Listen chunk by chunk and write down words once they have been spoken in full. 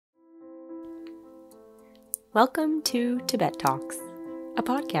Welcome to Tibet Talks, a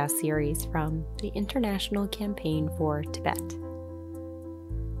podcast series from the International Campaign for Tibet.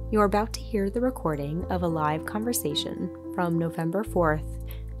 You are about to hear the recording of a live conversation from November 4th,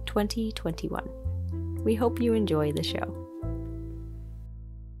 2021. We hope you enjoy the show.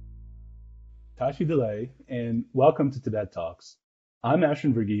 Tashi Delay, and welcome to Tibet Talks. I'm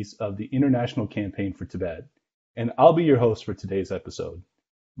Ashwin Verghese of the International Campaign for Tibet, and I'll be your host for today's episode.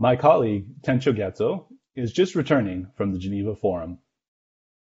 My colleague, Tencho Gyatso, is just returning from the Geneva Forum.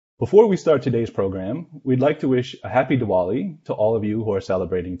 Before we start today's program, we'd like to wish a happy Diwali to all of you who are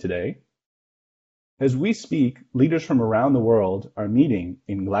celebrating today. As we speak, leaders from around the world are meeting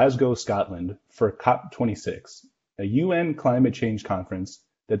in Glasgow, Scotland for COP26, a UN climate change conference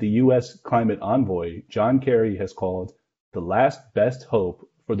that the US climate envoy, John Kerry, has called the last best hope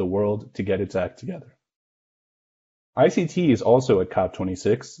for the world to get its act together. ICT is also at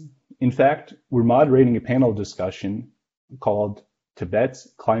COP26. In fact, we're moderating a panel discussion called Tibet's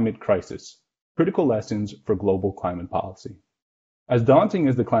Climate Crisis: Critical Lessons for Global Climate Policy. As daunting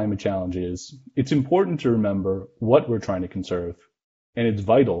as the climate challenge is, it's important to remember what we're trying to conserve, and it's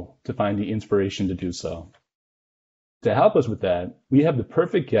vital to find the inspiration to do so. To help us with that, we have the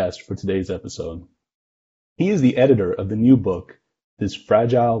perfect guest for today's episode. He is the editor of the new book, This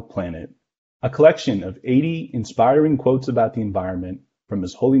Fragile Planet, a collection of 80 inspiring quotes about the environment from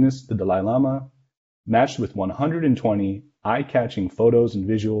His Holiness the Dalai Lama, matched with 120 eye-catching photos and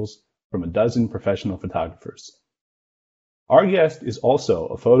visuals from a dozen professional photographers. Our guest is also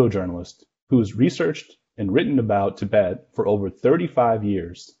a photojournalist who has researched and written about Tibet for over 35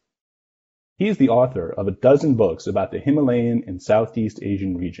 years. He is the author of a dozen books about the Himalayan and Southeast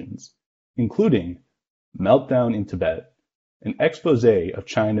Asian regions, including Meltdown in Tibet, an expose of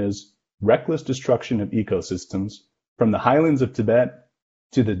China's reckless destruction of ecosystems from the highlands of Tibet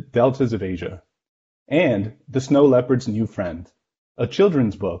to the deltas of Asia, and The Snow Leopard's New Friend, a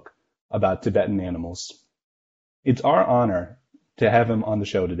children's book about Tibetan animals. It's our honor to have him on the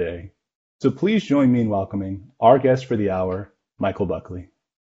show today. So please join me in welcoming our guest for the hour, Michael Buckley.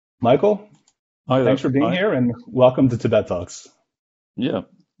 Michael, thanks for being here and welcome to Tibet Talks. Yeah,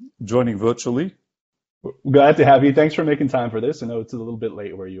 joining virtually. Glad to have you. Thanks for making time for this. I know it's a little bit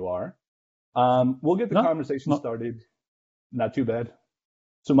late where you are. We'll get the conversation started. Not too bad.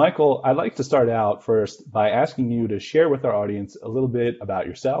 So, Michael, I'd like to start out first by asking you to share with our audience a little bit about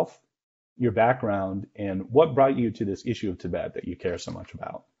yourself, your background, and what brought you to this issue of Tibet that you care so much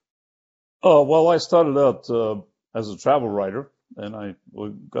about. Oh, well, I started out as a travel writer, and I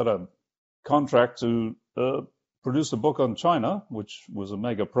got a contract to produce a book on China, which was a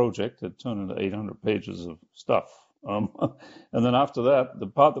mega project. It turned into 800 pages of stuff. And then after that, the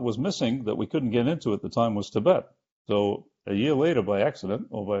part that was missing that we couldn't get into at the time was Tibet. So a year later, by accident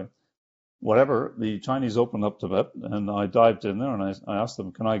or by whatever, the Chinese opened up Tibet, and I dived in there and I asked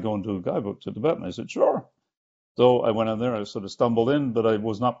them, can I go and do a guidebook to Tibet? And they said, sure. So I went in there, I sort of stumbled in, but I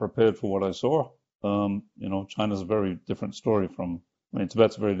was not prepared for what I saw. China's a very different story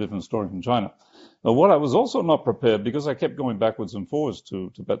Tibet's a very different story from China. But what I was also not prepared, because I kept going backwards and forwards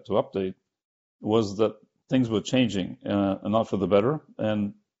to Tibet to update, was that things were changing, and not for the better.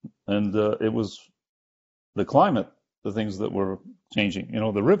 And it was the climate, the things that were changing,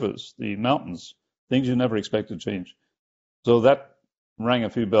 the rivers, the mountains, things you never expected to change. So that rang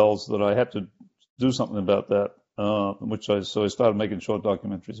a few bells that I had to do something about that, so I started making short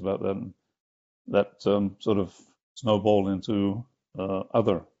documentaries about that, and that sort of snowballed into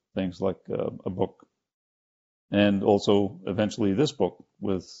other things like a book. And also eventually this book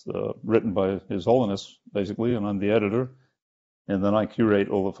written by His Holiness, basically, and I'm the editor, and then I curate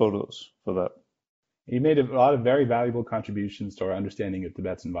all the photos for that. You made a lot of very valuable contributions to our understanding of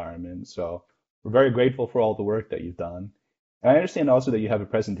Tibet's environment, so we're very grateful for all the work that you've done. And I understand also that you have a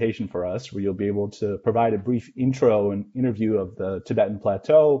presentation for us where you'll be able to provide a brief intro and interview of the Tibetan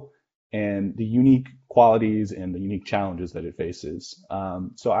Plateau and the unique qualities and the unique challenges that it faces.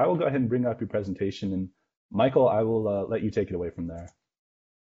 So I will go ahead and bring up your presentation, and Michael, I will let you take it away from there.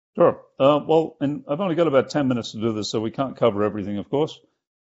 Sure. And I've only got about 10 minutes to do this, so we can't cover everything, of course.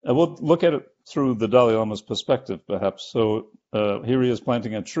 We'll look at it through the Dalai Lama's perspective, perhaps. So here he is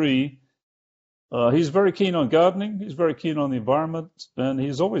planting a tree. He's very keen on gardening. He's very keen on the environment, and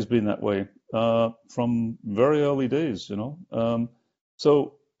he's always been that way from very early days,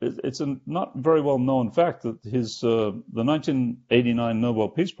 So it's a not very well known fact that the 1989 Nobel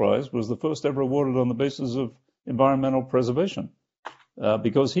Peace Prize was the first ever awarded on the basis of environmental preservation,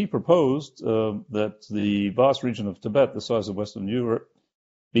 because he proposed that the vast region of Tibet, the size of Western Europe,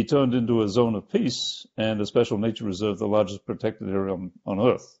 be turned into a zone of peace and a special nature reserve, the largest protected area on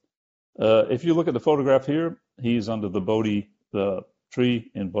Earth. If you look at the photograph here, he's under the Bodhi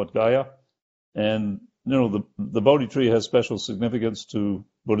tree in Bodh Gaya. And, the Bodhi tree has special significance to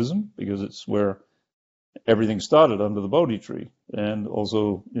Buddhism because it's where everything started, under the Bodhi tree. And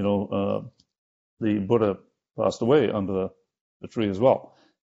also, the Buddha passed away under the tree as well.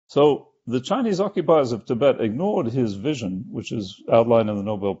 So the Chinese occupiers of Tibet ignored his vision, which is outlined in the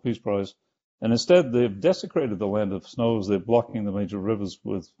Nobel Peace Prize, and instead they've desecrated the land of snows. They're blocking the major rivers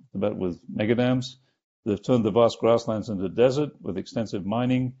with Tibet with megadams. They've turned the vast grasslands into desert with extensive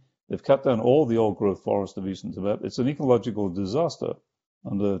mining. They've cut down all the old-growth forest of eastern Tibet. It's an ecological disaster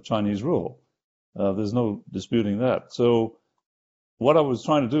under Chinese rule. There's no disputing that. So what I was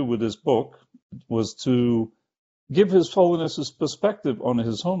trying to do with this book was to give His Holiness his perspective on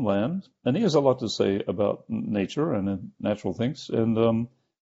his homeland, and he has a lot to say about nature and natural things. And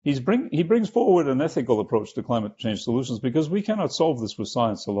he brings forward an ethical approach to climate change solutions because we cannot solve this with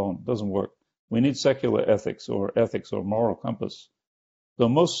science alone. It doesn't work. We need secular ethics or moral compass. So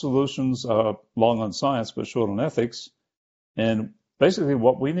most solutions are long on science but short on ethics. And basically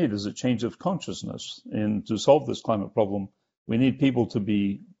what we need is a change of consciousness. And to solve this climate problem, we need people to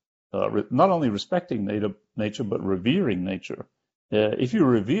be not only respecting nature, but revering nature. If you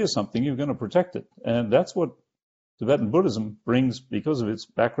revere something, you're going to protect it. And that's what Tibetan Buddhism brings because of its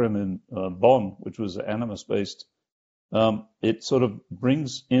background in Bon, which was animist-based. It sort of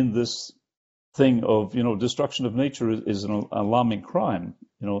brings in this thing of, destruction of nature is an alarming crime,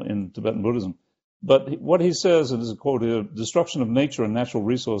 in Tibetan Buddhism. But what he says, and this is a quote here, destruction of nature and natural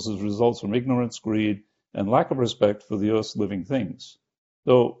resources results from ignorance, greed, and lack of respect for the Earth's living things.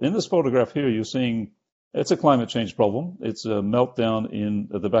 So in this photograph here, you're seeing it's a climate change problem. It's a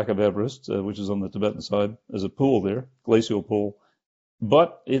meltdown at the back of Everest, which is on the Tibetan side. There's a pool there, glacial pool.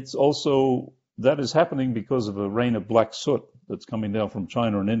 But it's also, that is happening because of a rain of black soot that's coming down from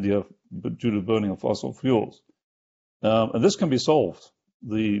China and India due to burning of fossil fuels. And this can be solved.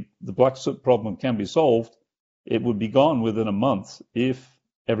 The black soot problem can be solved. It would be gone within a month if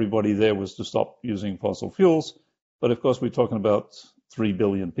everybody there was to stop using fossil fuels. But of course, we're talking about 3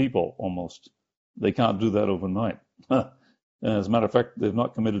 billion people almost. They can't do that overnight. As a matter of fact, they've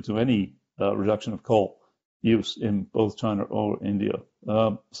not committed to any reduction of coal use in both China or India.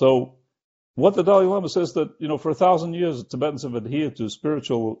 So what the Dalai Lama says that, for 1,000 years, Tibetans have adhered to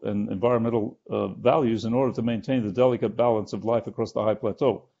spiritual and environmental values in order to maintain the delicate balance of life across the high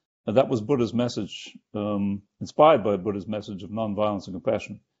plateau. And that was Buddha's message, inspired by Buddha's message of nonviolence and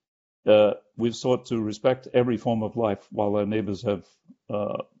compassion. We've sought to respect every form of life while our neighbors have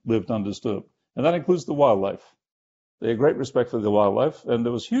lived undisturbed. And that includes the wildlife. They had great respect for the wildlife, and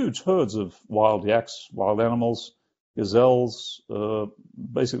there was huge herds of wild yaks, wild animals, gazelles.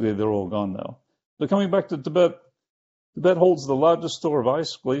 Basically, they're all gone now. So coming back to Tibet, Tibet holds the largest store of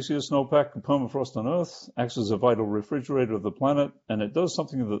ice, glaciers, snowpack, and permafrost on Earth, acts as a vital refrigerator of the planet, and it does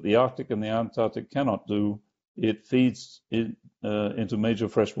something that the Arctic and the Antarctic cannot do. It feeds into major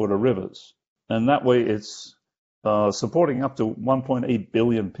freshwater rivers. And that way it's supporting up to 1.8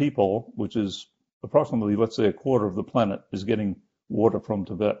 billion people, which is approximately, let's say, a quarter of the planet is getting water from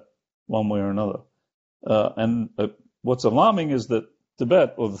Tibet, one way or another. And what's alarming is that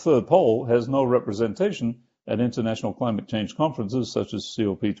Tibet, or the third pole, has no representation at international climate change conferences such as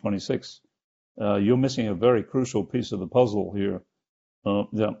COP26. You're missing a very crucial piece of the puzzle here.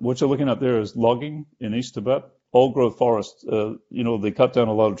 What you're looking at there is logging in East Tibet, old-growth forest. They cut down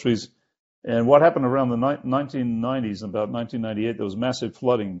a lot of trees. And what happened around the 1990s, about 1998, there was massive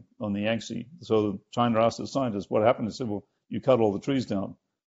flooding on the Yangtze. So China asked the scientists what happened. They said, well, you cut all the trees down.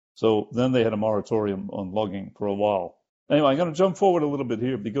 So then they had a moratorium on logging for a while. Anyway, I'm going to jump forward a little bit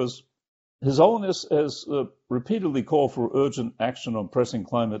here because His Holiness has repeatedly called for urgent action on pressing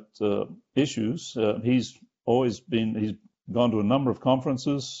climate issues. He's gone to a number of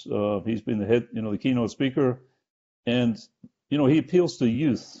conferences. He's been the keynote speaker. And, he appeals to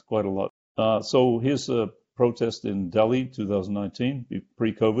youth quite a lot. So here's a protest in Delhi, 2019,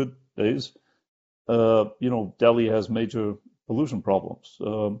 pre-COVID days. Delhi has major pollution problems.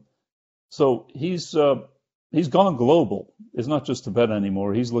 So he's gone global. It's not just Tibet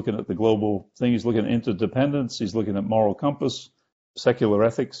anymore. He's looking at the global thing. He's looking at interdependence. He's looking at moral compass, secular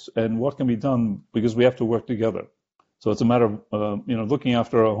ethics, and what can be done because we have to work together. So it's a matter of, looking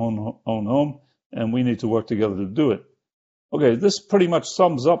after our own home, and we need to work together to do it. Okay, this pretty much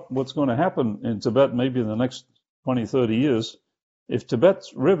sums up what's going to happen in Tibet maybe in the next 20, 30 years. If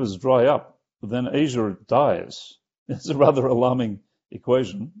Tibet's rivers dry up, then Asia dies. It's a rather alarming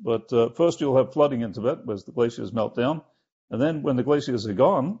equation. But first you'll have flooding in Tibet as the glaciers melt down. And then when the glaciers are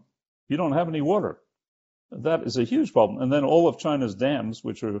gone, you don't have any water. That is a huge problem. And then all of China's dams,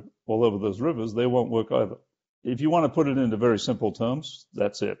 which are all over those rivers, they won't work either. If you want to put it into very simple terms,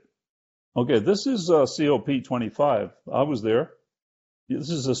 that's it. Okay, this is COP25. I was there. This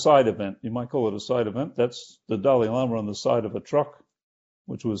is a side event. You might call it a side event. That's the Dalai Lama on the side of a truck,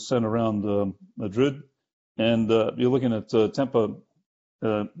 which was sent around Madrid. And you're looking at Tempa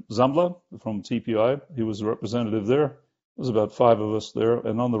Zambla from TPI. He was a representative there. There was about 5 of us there.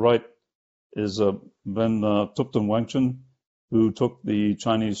 And on the right is Ben Thupten Wangchun, who took the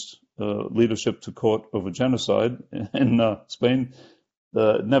Chinese leadership to court over genocide in Spain.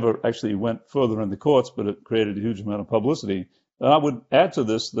 Never actually went further in the courts, but it created a huge amount of publicity. And I would add to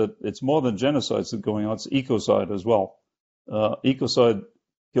this that it's more than genocide that's going on, it's ecocide as well. Ecocide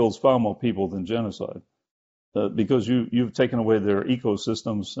kills far more people than genocide because you've taken away their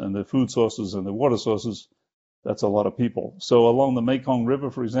ecosystems and their food sources and their water sources. That's a lot of people. So along the Mekong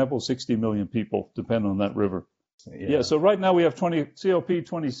River, for example, 60 million people depend on that river. Yeah, so right now we have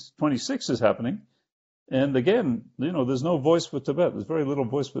COP26 is happening. And again, there's no voice for Tibet. There's very little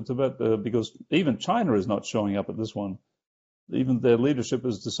voice for Tibet because even China is not showing up at this one. Even their leadership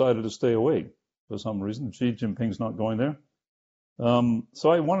has decided to stay away for some reason. Xi Jinping's not going there.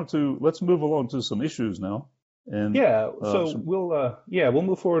 So I wanted let's move along to some issues now. And we'll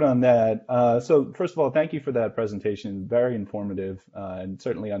move forward on that. So first of all, thank you for that presentation. Very informative, and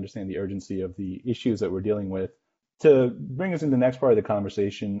certainly understand the urgency of the issues that we're dealing with. To bring us into the next part of the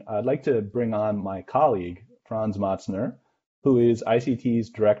conversation, I'd like to bring on my colleague, Franz Matzner, who is ICT's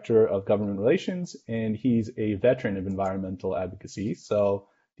Director of Government Relations, and he's a veteran of environmental advocacy. So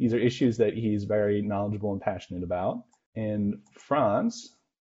these are issues that he's very knowledgeable and passionate about. And Franz,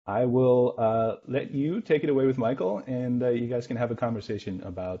 I will let you take it away with Michael, and you guys can have a conversation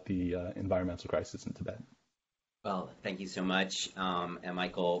about the environmental crisis in Tibet. Well, thank you so much, and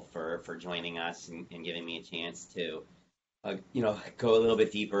Michael, for joining us and giving me a chance to, go a little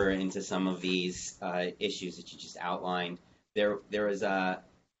bit deeper into some of these issues that you just outlined. There was I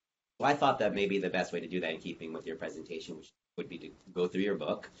thought that maybe the best way to do that in keeping with your presentation would be to go through your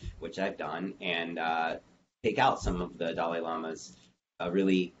book, which I've done, and take out some of the Dalai Lama's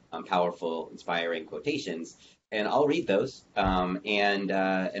really powerful, inspiring quotations, and I'll read those,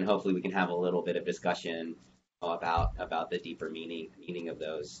 and hopefully we can have a little bit of discussion about the deeper meaning of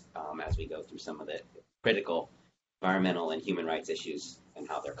those as we go through some of the critical environmental and human rights issues and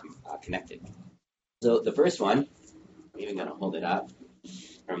how they're connected. So the first one, I'm even going to hold it up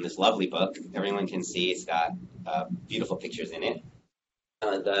from this lovely book. Everyone can see it's got beautiful pictures in it.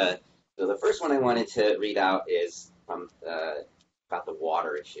 So the first one I wanted to read out is about the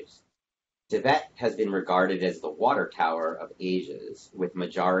water issues. Tibet has been regarded as the water tower of Asia's, with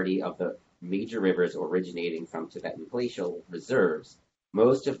majority of the major rivers originating from Tibetan glacial reserves,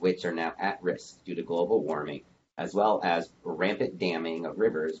 most of which are now at risk due to global warming, as well as rampant damming of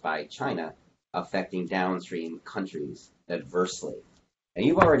rivers by China, affecting downstream countries adversely. And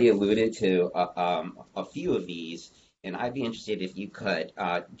you've already alluded to a few of these, and I'd be interested if you could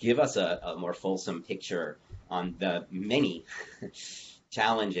give us a more fulsome picture on the many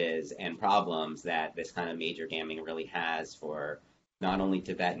challenges and problems that this kind of major damming really has for not only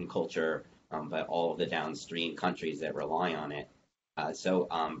Tibetan culture, but all of the downstream countries that rely on it. So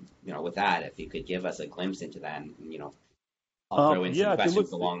with that, if you could give us a glimpse into that, and, I'll throw in some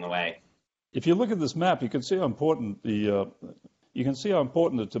questions along the way. If you look at this map, you can see how important the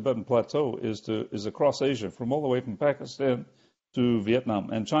Tibetan Plateau is across Asia, from all the way from Pakistan to Vietnam,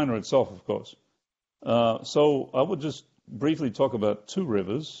 and China itself, of course. So I would just briefly talk about 2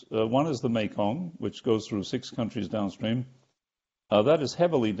 rivers. One is the Mekong, which goes through 6 countries downstream. That is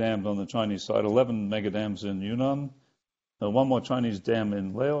heavily dammed on the Chinese side, 11 mega dams in Yunnan, one more Chinese dam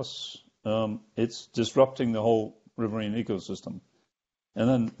in Laos. It's disrupting the whole riverine ecosystem. And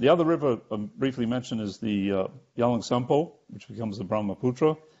then the other river I briefly mentioned is the Yalang Tsampo, which becomes the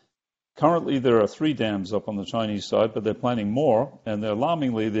Brahmaputra. Currently, there are 3 dams up on the Chinese side, but they're planning more, and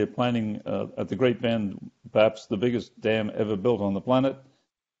alarmingly, they're planning at the Great Bend, perhaps the biggest dam ever built on the planet,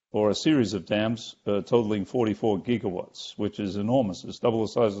 or a series of dams totaling 44 gigawatts, which is enormous. It's double the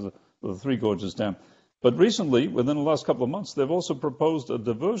size of the Three Gorges Dam. But recently, within the last couple of months, they've also proposed a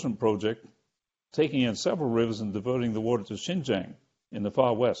diversion project, taking in several rivers and diverting the water to Xinjiang in the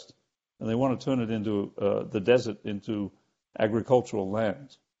far west. And they want to turn it into the desert into agricultural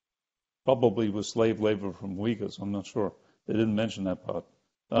land, probably with slave labor from Uyghurs. I'm not sure. They didn't mention that part.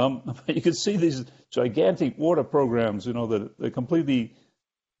 But you can see these gigantic water programs, that they're completely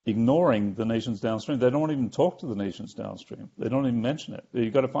ignoring the nations downstream. They don't even talk to the nations downstream. They don't even mention it.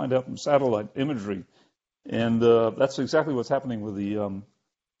 You've got to find out from satellite imagery. And that's exactly what's happening with the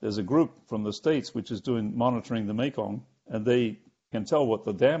there's a group from the States which is monitoring the Mekong, and they can tell what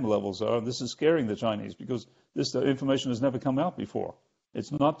the dam levels are. This is scaring the Chinese because this information has never come out before.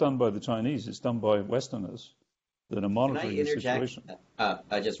 It's not done by the Chinese. It's done by Westerners that are monitoring the situation.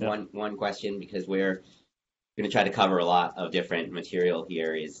 Just one question, because we're going to try to cover a lot of different material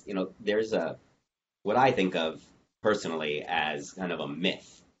here. Is, there's what I think of personally as kind of a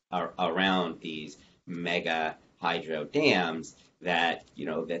myth around these mega hydro dams, that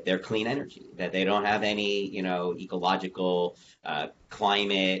that they're clean energy, that they don't have any ecological,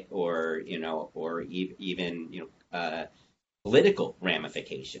 climate, or even political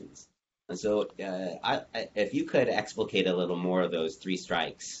ramifications. And so, if you could explicate a little more of those three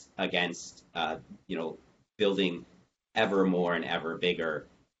strikes against building ever more and ever bigger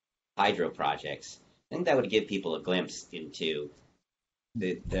hydro projects, I think that would give people a glimpse into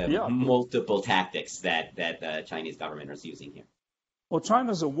the multiple tactics that the Chinese government is using here. Well,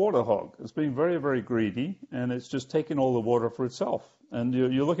 China's a water hog. It's being very, very greedy, and it's just taking all the water for itself. And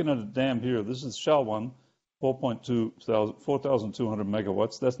you're looking at a dam here. This is Shaowan, 4,200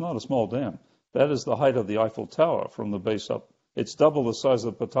 megawatts. That's not a small dam. That is the height of the Eiffel Tower from the base up. It's double the size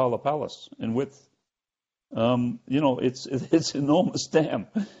of Potala Palace in width. It's an enormous dam.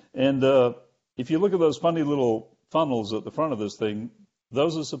 And if you look at those funny little funnels at the front of this thing,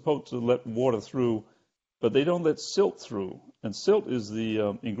 those are supposed to let water through, but they don't let silt through. And silt is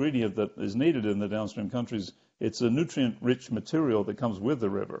the ingredient that is needed in the downstream countries. It's a nutrient-rich material that comes with the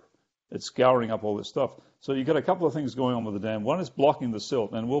river. It's scouring up all this stuff. So you've got a couple of things going on with the dam. One is blocking the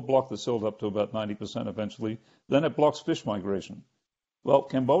silt, and we'll block the silt up to about 90% eventually. Then it blocks fish migration. Well,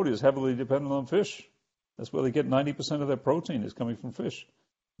 Cambodia is heavily dependent on fish. That's where they get 90% of their protein is coming from fish.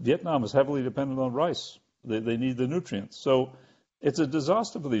 Vietnam is heavily dependent on rice. They need the nutrients. So it's a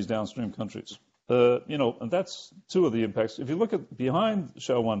disaster for these downstream countries. And that's two of the impacts. If you look at behind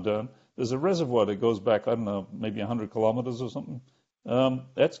Shaowan Dam, there's a reservoir that goes back, I don't know, maybe 100 kilometers or something.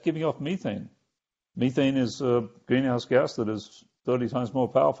 That's giving off methane. Methane is a greenhouse gas that is 30 times more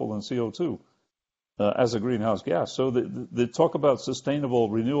powerful than CO2 as a greenhouse gas. So the talk about sustainable,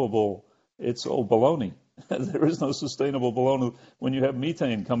 renewable, it's all baloney. There is no sustainable baloney when you have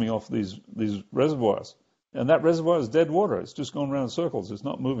methane coming off these reservoirs. And that reservoir is dead water. It's just going around in circles. It's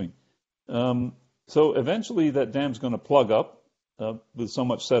not moving. So eventually that dam's going to plug up with so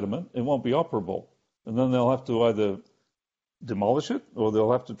much sediment, it won't be operable. And then they'll have to either demolish it or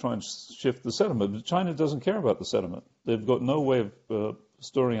they'll have to try and shift the sediment. But China doesn't care about the sediment. They've got no way of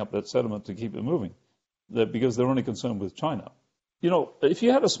storing up that sediment to keep it moving because they're only concerned with China. If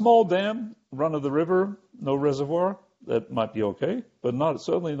you had a small dam, run of the river, no reservoir, that might be okay, but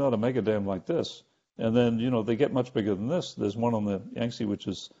certainly not a mega dam like this. And then, they get much bigger than this. There's one on the Yangtze, which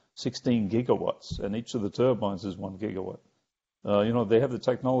is 16 gigawatts, and each of the turbines is 1 gigawatt. They have the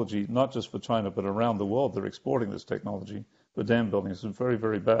technology, not just for China, but around the world. They're exporting this technology for dam building. It's very,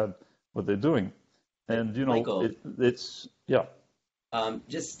 very bad what they're doing. And, Michael,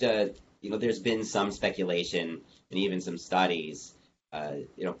 there's been some speculation and even some studies,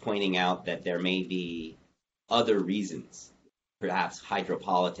 pointing out that there may be other reasons, perhaps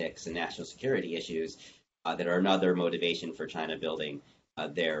hydropolitics and national security issues, that are another motivation for China building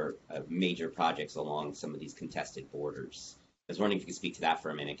their major projects along some of these contested borders. I was wondering if you could speak to that for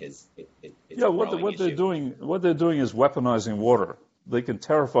a minute, because it's what they're doing is weaponizing water. They can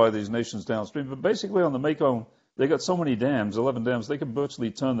terrify these nations downstream, but basically on the Mekong, they got so many dams, 11 dams, they can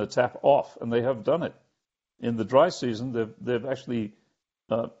virtually turn the tap off, and they have done it. In the dry season, they've actually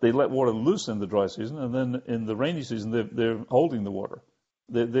they let water loose in the dry season, and then in the rainy season, they're holding the water.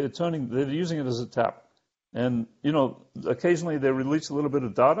 They're using it as a tap. And, occasionally they release a little bit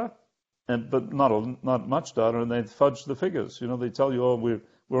of data, but not much data, and they fudge the figures. They tell you,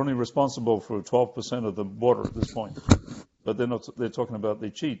 we're only responsible for 12% of the water at this point. But they're talking about, they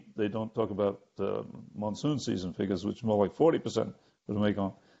cheat. They don't talk about monsoon season figures, which are more like 40% for the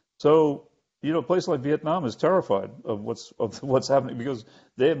Mekong. So, a place like Vietnam is terrified of what's happening because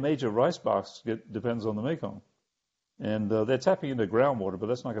their major rice box depends on the Mekong. And they're tapping into groundwater, but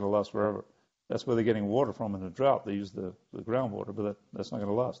that's not going to last forever. That's where they're getting water from in a drought. They use the groundwater, but that's not going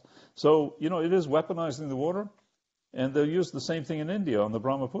to last. So, it is weaponizing the water, and they'll use the same thing in India on the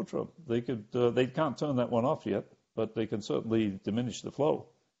Brahmaputra. They can't turn that one off yet, but they can certainly diminish the flow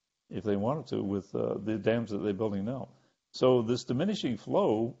if they wanted to with the dams that they're building now. So this diminishing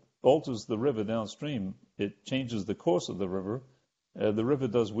flow alters the river downstream. It changes the course of the river. The river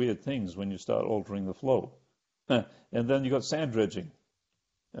does weird things when you start altering the flow. And then you got sand dredging.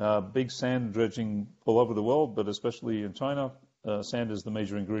 Big sand dredging all over the world, but especially in China, sand is the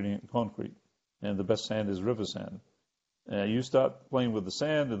major ingredient in concrete. And the best sand is river sand. You start playing with the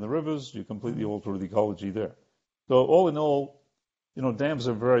sand and the rivers, you completely alter the ecology there. So all in all, dams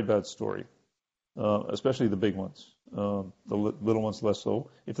are a very bad story, especially the big ones. The little ones less so.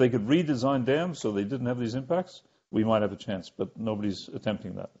 If they could redesign dams so they didn't have these impacts, we might have a chance, but nobody's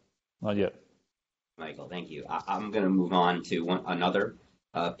attempting that. Not yet. Michael, thank you. I'm going to move on to another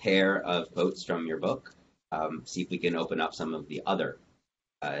pair of quotes from your book, see if we can open up some of the other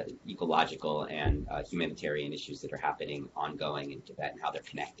ecological and humanitarian issues that are happening ongoing in Tibet and how they're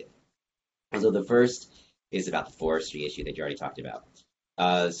connected. And so the first is about the forestry issue that you already talked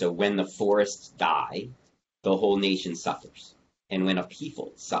about. So when the forests die, the whole nation suffers. And when a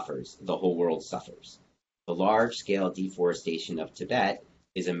people suffers, the whole world suffers. The large-scale deforestation of Tibet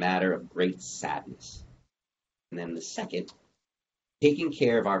is a matter of great sadness. And then the second, taking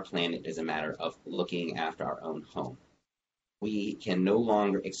care of our planet is a matter of looking after our own home. We can no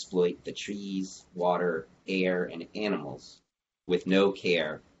longer exploit the trees, water, air, and animals with no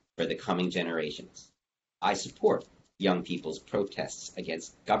care for the coming generations. I support young people's protests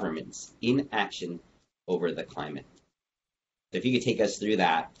against government's inaction over the climate. So if you could take us through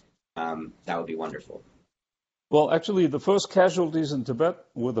that, that would be wonderful. Well, actually, the first casualties in Tibet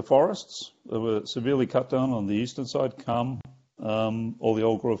were the forests. They were severely cut down on the eastern side, Kham, all the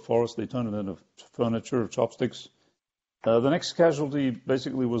old growth forests. They turned it into furniture, chopsticks. The next casualty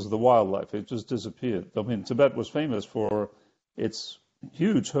basically was the wildlife. It just disappeared. I mean, Tibet was famous for its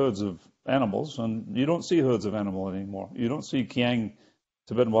huge herds of animals, and you don't see herds of animals anymore. You don't see Kiang,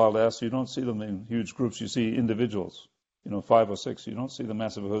 Tibetan wild ass. You don't see them in huge groups. You see individuals, 5 or 6. You don't see the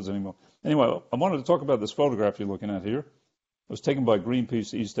massive herds anymore. Anyway, I wanted to talk about this photograph you're looking at here. It was taken by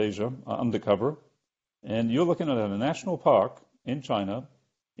Greenpeace East Asia, undercover. And you're looking at a national park in China,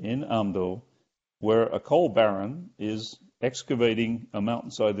 in Amdo, where a coal baron is excavating a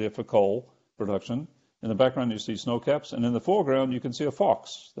mountainside there for coal production. In the background, you see snow caps, and in the foreground, you can see a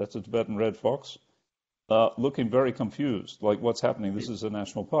fox. That's a Tibetan red fox, looking very confused, like what's happening? This is a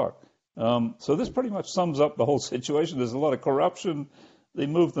national park. So this pretty much sums up the whole situation. There's a lot of corruption. They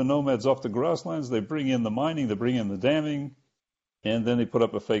move the nomads off the grasslands. They bring in the mining. They bring in the damming, and then they put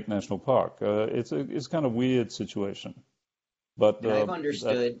up a fake national park. It's kind of weird situation. But I've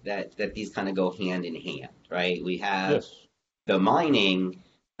understood that these kind of go hand in hand, right? We have yes. the mining,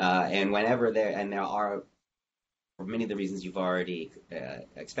 and whenever there are, for many of the reasons you've already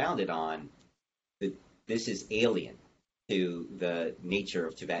expounded on, this is alien to the nature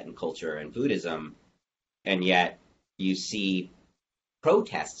of Tibetan culture and Buddhism, and yet you see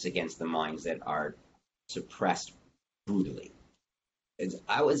protests against the mines that are suppressed brutally.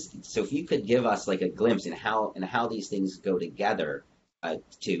 So if you could give us like a glimpse in how these things go together,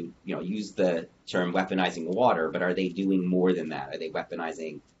 to use the term weaponizing water, but are they doing more than that? Are they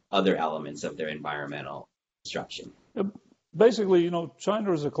weaponizing other elements of their environmental destruction? Basically,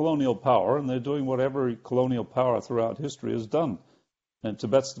 China is a colonial power, and they're doing whatever colonial power throughout history has done. And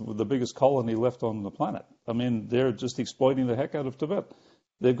Tibet's the biggest colony left on the planet. I mean, they're just exploiting the heck out of Tibet.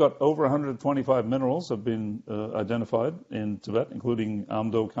 They've got over 125 minerals have been identified in Tibet, including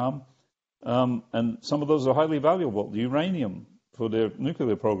Amdo Kham. And some of those are highly valuable. The uranium for their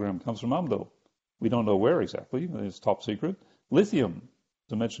nuclear program comes from Amdo. We don't know where exactly. It's top secret. Lithium,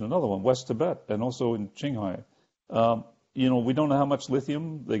 to mention another one, West Tibet, and also in Qinghai. We don't know how much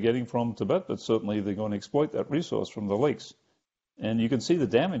lithium they're getting from Tibet, but certainly they're going to exploit that resource from the lakes. And you can see the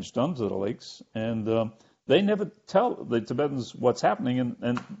damage done to the lakes. And they never tell the Tibetans what's happening,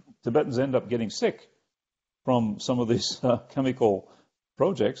 and Tibetans end up getting sick from some of these chemical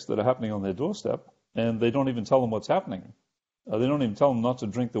projects that are happening on their doorstep, and they don't even tell them what's happening. They don't even tell them not to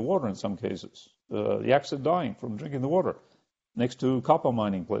drink the water in some cases. Yaks are dying from drinking the water next to copper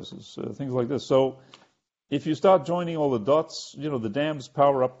mining places, things like this. So if you start joining all the dots, the dams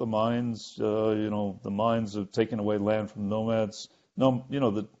power up the mines, the mines have taken away land from nomads. No,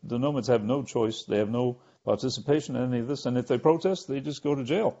 the nomads have no choice. They have no participation in any of this. And if they protest, they just go to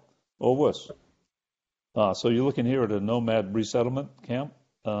jail or worse. So you're looking here at a nomad resettlement camp,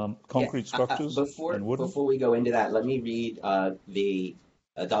 concrete structures and wooden. Before we go into that, let me read the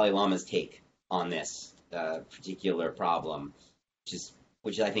Dalai Lama's take on this particular problem,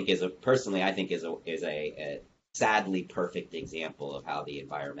 which I think is a sadly perfect example of how the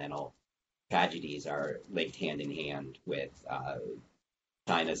environmental tragedies are linked hand in hand with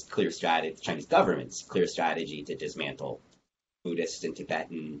China's government's clear strategy to dismantle Buddhist and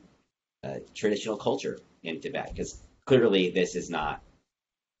Tibetan traditional culture in Tibet, because clearly this is not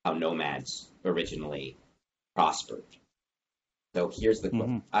how nomads originally prospered. So here's the quote.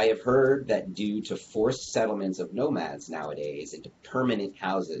 Mm-hmm. I have heard that due to forced settlements of nomads nowadays into permanent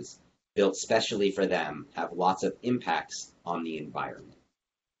houses, built specially for them, have lots of impacts on the environment.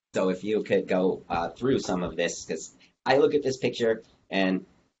 So if you could go through some of this, because I look at this picture and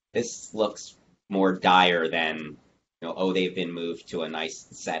this looks more dire than, oh, they've been moved to a nice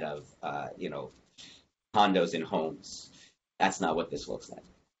set of, condos and homes. That's not what this looks like.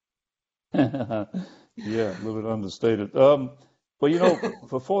 Yeah, a little bit understated. For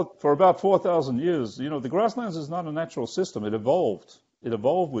about 4,000 years, the grasslands is not a natural system. It evolved. It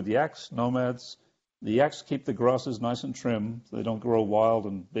evolved with yaks, nomads. The yaks keep the grasses nice and trim. So they don't grow wild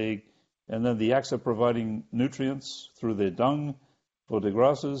and big. And then the yaks are providing nutrients through their dung for the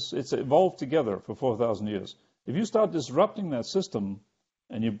grasses. It's evolved together for 4,000 years. If you start disrupting that system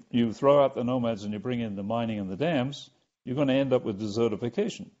and you throw out the nomads and you bring in the mining and the dams, you're going to end up with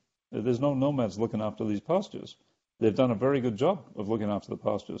desertification. There's no nomads looking after these pastures. They've done a very good job of looking after the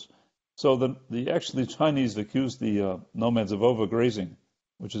pastures. So the Chinese accused the nomads of overgrazing,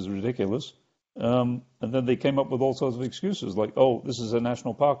 which is ridiculous. And then they came up with all sorts of excuses like, oh, this is a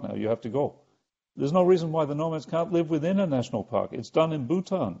national park now, you have to go. There's no reason why the nomads can't live within a national park. It's done in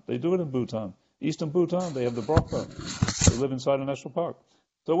Bhutan. They do it in Bhutan. Eastern Bhutan, they have the Brokpa. They live inside a national park.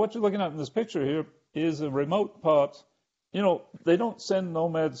 So what you're looking at in this picture here is a remote part. They don't send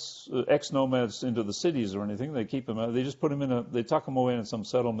nomads, ex-nomads into the cities or anything. They keep them out. They just put them they tuck them away in some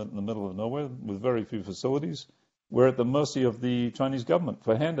settlement in the middle of nowhere with very few facilities. We're at the mercy of the Chinese government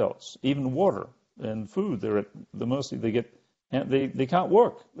for handouts, even water and food. They're at the mercy. They can't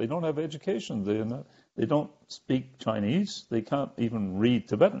work. They don't have education. They don't speak Chinese. They can't even read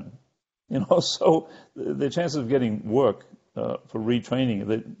Tibetan. So the chances of getting work for retraining,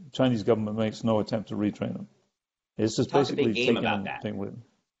 the Chinese government makes no attempt to retrain them. It's just basically taking about that.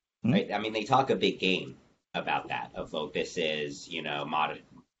 Right? I mean, they talk a big game about that. Of this is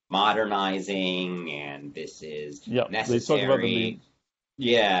modernizing, and this is necessary. They talk about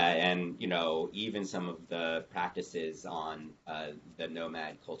and even some of the practices on the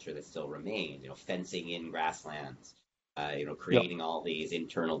nomad culture that still remains. Fencing in grasslands. Creating all these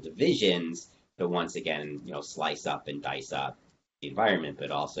internal divisions to once again slice up and dice up the environment, but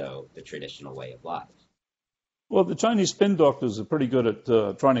also the traditional way of life. Well, the Chinese spin doctors are pretty good at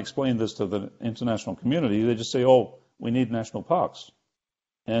trying to explain this to the international community. They just say, oh, we need national parks.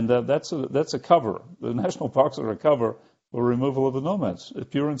 And that's a cover. The national parks are a cover for removal of the nomads. It's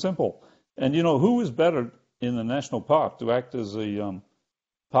pure and simple. And who is better in the national park to act as a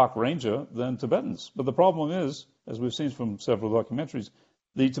park ranger than Tibetans? But the problem is, as we've seen from several documentaries,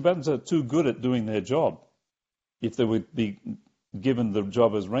 the Tibetans are too good at doing their job if they would be given the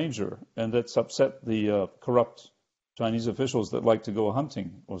job as ranger, and that's upset the corrupt Chinese officials that like to go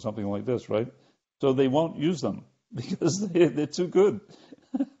hunting or something like this, right? So they won't use them because they're too good.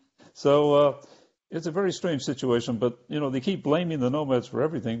 So it's a very strange situation, but they keep blaming the nomads for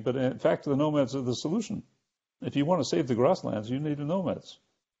everything, but in fact the nomads are the solution. If you want to save the grasslands, you need the nomads.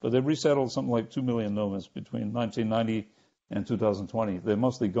 But they've resettled something like 2 million nomads between 1990 and 2020. They're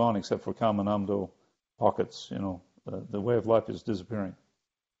mostly gone except for Kamanamdo pockets, The way of life is disappearing.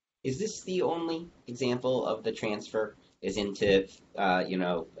 Is this the only example of the transfer is into,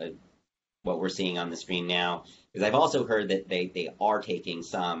 what we're seeing on the screen now? Because I've also heard that they are taking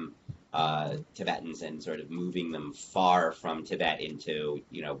some Tibetans and sort of moving them far from Tibet into,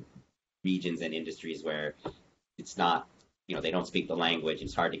 regions and industries where it's not, they don't speak the language.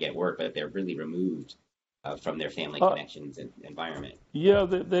 It's hard to get work, but they're really removed from their family connections and environment. Yeah,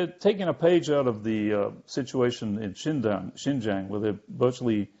 they're taking a page out of the situation in Xinjiang, where they're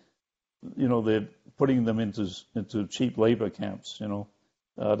virtually, they're putting them into cheap labor camps.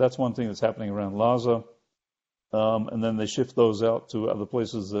 That's one thing that's happening around Lhasa, and then they shift those out to other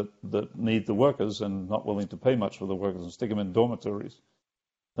places that need the workers and not willing to pay much for the workers, and stick them in dormitories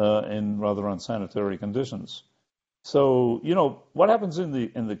in rather unsanitary conditions. So, what happens in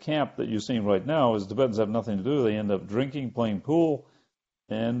the camp that you're seeing right now is Tibetans have nothing to do. They end up drinking, playing pool,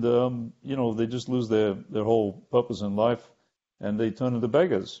 and, they just lose their whole purpose in life, and they turn into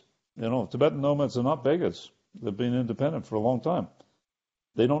beggars. Tibetan nomads are not beggars. They've been independent for a long time.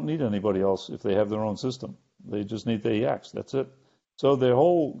 They don't need anybody else if they have their own system. They just need their yaks. That's it. So their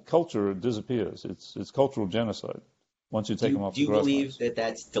whole culture disappears. It's cultural genocide once you take them off the grasslands. Do you believe that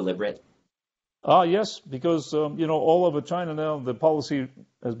that's deliberate? Yes, because, all over China now, the policy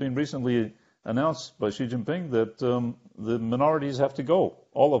has been recently announced by Xi Jinping that the minorities have to go,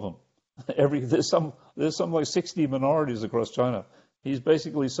 all of them. There's some like 60 minorities across China. He's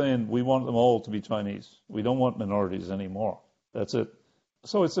basically saying we want them all to be Chinese. We don't want minorities anymore. That's it.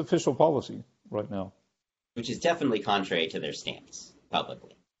 So it's official policy right now. Which is definitely contrary to their stance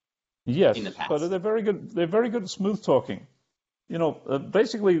publicly. Yes, in the past. But they're very good. They're very good at smooth talking.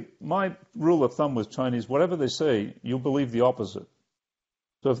 Basically, my rule of thumb with Chinese, whatever they say, you'll believe the opposite.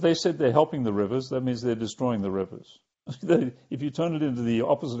 So if they said they're helping the rivers, that means they're destroying the rivers. If you turn it into the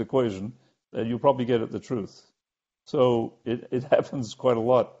opposite equation, you'll probably get at the truth. So it happens quite a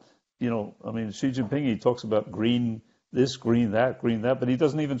lot. Xi Jinping, he talks about green this, green that, but he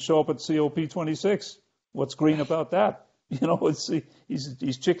doesn't even show up at COP26. What's green about that?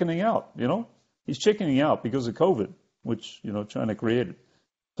 He's chickening out, He's chickening out because of COVID, which, China created.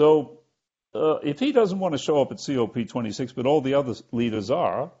 So if he doesn't want to show up at COP26, but all the other leaders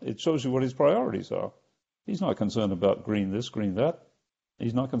are, it shows you what his priorities are. He's not concerned about green this, green that.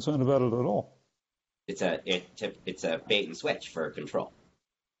 He's not concerned about it at all. It's a bait and switch for control.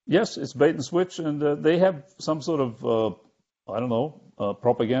 Yes, it's bait and switch, and they have some sort of,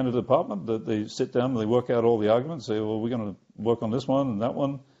 propaganda department that they sit down and they work out all the arguments, say, well, we're going to work on this one and that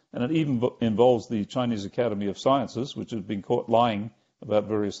one, and it even involves the Chinese Academy of Sciences, which has been caught lying about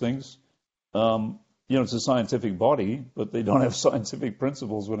various things. It's a scientific body, but they don't have scientific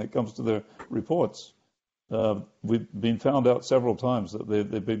principles when it comes to their reports. We've been found out several times that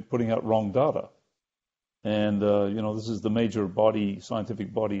they've been putting out wrong data. And, this is the major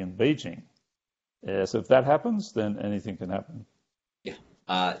scientific body in Beijing. So if that happens, then anything can happen.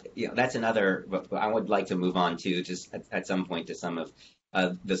 Yeah. That's another, I would like to move on to just at some point to some of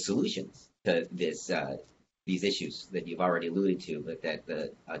the solutions to these issues that you've already alluded to, but that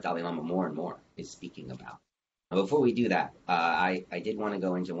the Dalai Lama more and more is speaking about. Before we do that, I did want to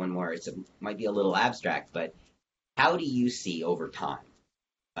go into one more. It might be a little abstract, but how do you see over time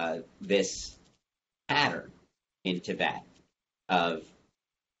this pattern in Tibet of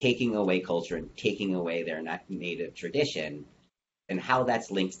taking away culture and taking away their native tradition, and how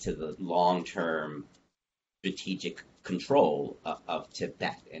that's linked to the long-term strategic control of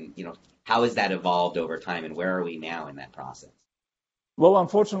Tibet? And, how has that evolved over time, and where are we now in that process? Well,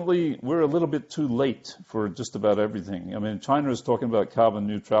 unfortunately, we're a little bit too late for just about everything. I mean, China is talking about carbon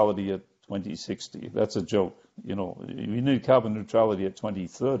neutrality at 2060. That's a joke. We need carbon neutrality at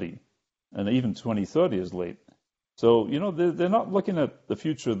 2030, and even 2030 is late. So, they're not looking at the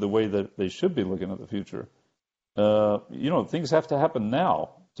future the way that they should be looking at the future. Things have to happen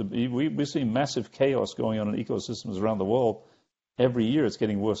now. We see massive chaos going on in ecosystems around the world. Every year it's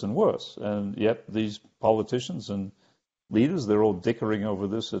getting worse and worse. And yet these politicians and leaders, they're all dickering over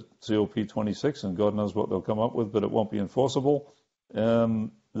this at COP26, and God knows what they'll come up with, but it won't be enforceable.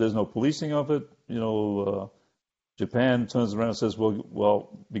 There's no policing of it. Japan turns around and says,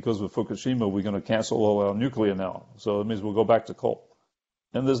 well, because of Fukushima, we're going to cancel all our nuclear now. So it means we'll go back to coal.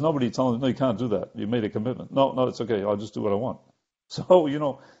 And there's nobody telling them, no, you can't do that. You made a commitment. No, it's okay. I'll just do what I want. So,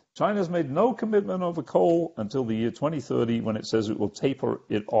 China's made no commitment over coal until the year 2030 when it says it will taper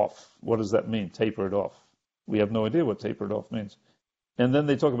it off. What does that mean, taper it off? We have no idea what taper it off means. And then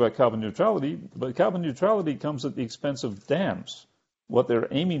they talk about carbon neutrality, but carbon neutrality comes at the expense of dams. What they're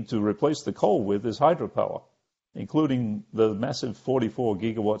aiming to replace the coal with is hydropower, including the massive 44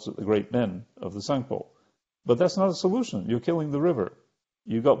 gigawatts at the Great Bend of the Sangpo. But that's not a solution. You're killing the river.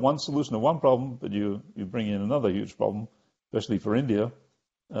 You've got one solution to one problem, but you bring in another huge problem, especially for India,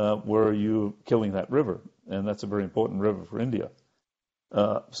 where you're killing that river. And that's a very important river for India.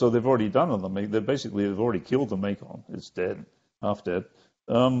 So they've already done on the Mekong. They've already killed the Mekong. It's dead, half dead.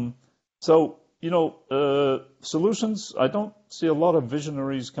 Solutions, I don't see a lot of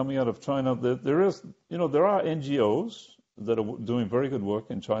visionaries coming out of China. There are NGOs that are doing very good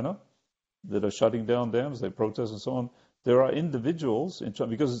work in China that are shutting down dams, they protest and so on. There are individuals in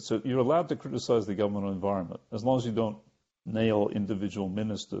China, because you're allowed to criticize the government or environment, as long as you don't nail individual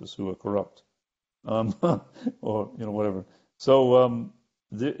ministers who are corrupt, or whatever. So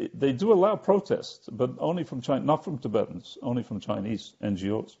they do allow protests, but only from China, not from Tibetans, only from Chinese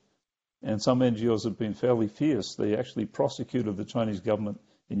NGOs. And some NGOs have been fairly fierce. They actually prosecuted the Chinese government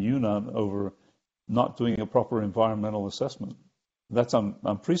in Yunnan over not doing a proper environmental assessment. That's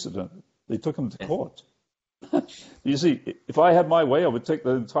unprecedented. They took them to court. You see, if I had my way, I would take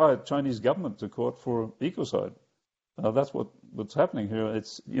the entire Chinese government to court for ecocide. That's what's happening here.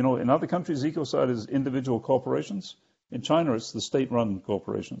 It's, in other countries, ecocide is individual corporations. In China, it's the state-run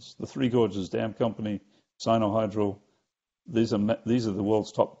corporations. The Three Gorges Dam Company, Sinohydro. These are the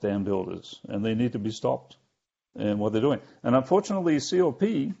world's top dam builders, and they need to be stopped in what they're doing. And unfortunately, COP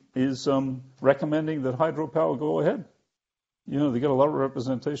is recommending that hydropower go ahead. They get a lot of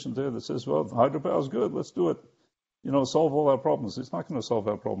representation there that says, well, hydropower is good, let's do it. Solve all our problems. It's not going to solve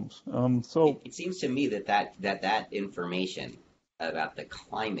our problems. It seems to me that information about the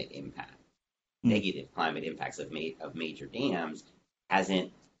climate impact, negative climate impacts of major dams,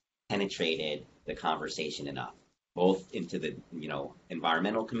 hasn't penetrated the conversation enough. both into the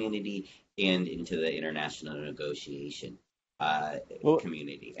environmental community and into the international negotiation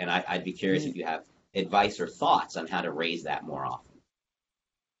community. And I'd be curious if you have advice or thoughts on how to raise that more often.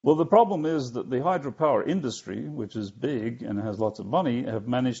 Well, the problem is that the hydropower industry, which is big and has lots of money, have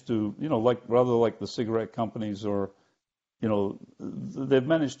managed to, rather like the cigarette companies or, they've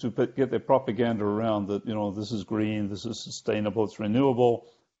managed to get their propaganda around that, this is green, this is sustainable, it's renewable.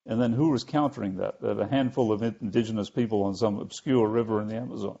 And then who is countering that? That a handful of indigenous people on some obscure river in the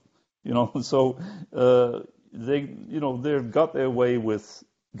Amazon, So they've got their way with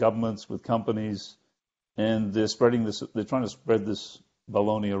governments, with companies, and they're spreading this. They're trying to spread this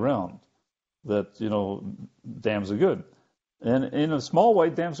baloney around that dams are good, and in a small way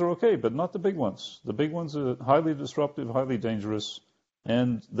dams are okay, but not the big ones. The big ones are highly disruptive, highly dangerous,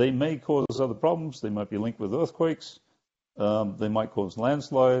 and they may cause other problems. They might be linked with earthquakes. They might cause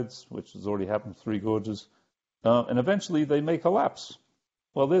landslides, which has already happened with Three Gorges, and eventually they may collapse.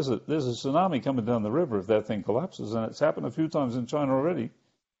 Well, there's a tsunami coming down the river if that thing collapses, and it's happened a few times in China already.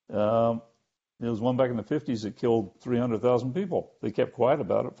 There was one back in the 50s that killed 300,000 people. They kept quiet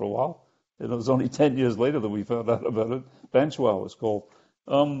about it for a while. It was only 10 years later that we found out about it. Banchua was called.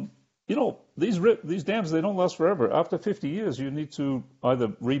 These dams, they don't last forever. After 50 years, you need to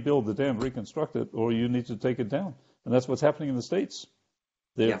either rebuild the dam, reconstruct it, or you need to take it down. And that's what's happening in the States.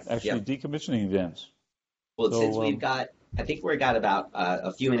 They're decommissioning dams. Well, since we've got, I think we've got about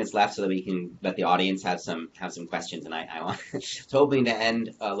a few minutes left, so that we can let the audience have some questions. And I was hoping to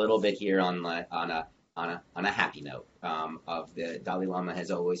end a little bit here on a happy note. Of the Dalai Lama has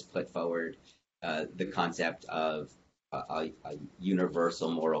always put forward the concept of a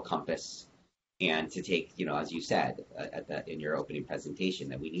universal moral compass, and to take, as you said in your opening presentation,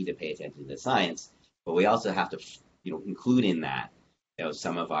 that we need to pay attention to the science, but we also have to, include in that,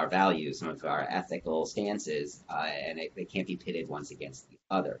 some of our values, some of our ethical stances, and they can't be pitted once against the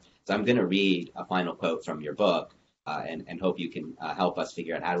other. So I'm going to read a final quote from your book, and hope you can help us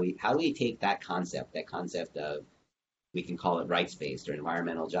figure out how do we take that concept of, we can call it rights-based or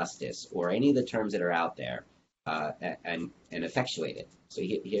environmental justice or any of the terms that are out there, and effectuate it. So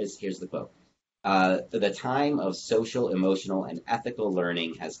here's the quote. The time of social, emotional, and ethical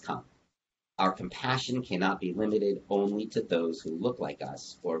learning has come. Our compassion cannot be limited only to those who look like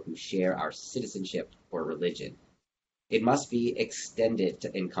us or who share our citizenship or religion. It must be extended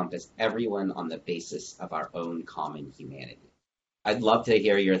to encompass everyone on the basis of our own common humanity. I'd love to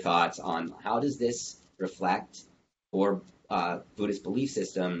hear your thoughts on how does this reflect or Buddhist belief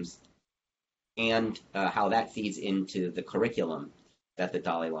systems, and how that feeds into the curriculum that the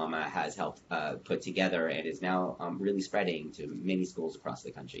Dalai Lama has helped put together and is now really spreading to many schools across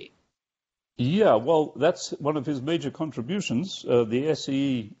the country. Yeah, well, that's one of his major contributions, the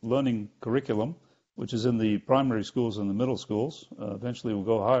SEE learning curriculum, which is in the primary schools and the middle schools. Eventually will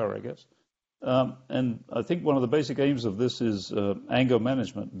go higher, I guess. And I think one of the basic aims of this is anger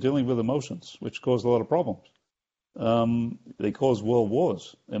management, dealing with emotions, which cause a lot of problems. They cause world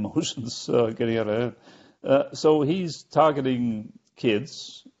wars, emotions getting out of hand. So he's targeting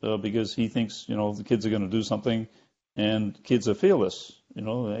kids because he thinks, the kids are going to do something, and kids are fearless. An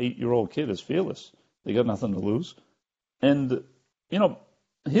 8-year-old kid is fearless. They got nothing to lose. And,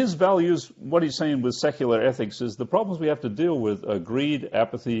 his values, what he's saying with secular ethics is the problems we have to deal with are greed,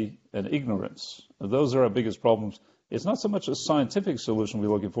 apathy, and ignorance. Those are our biggest problems. It's not so much a scientific solution we're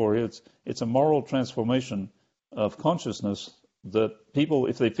looking for. It's a moral transformation of consciousness that people,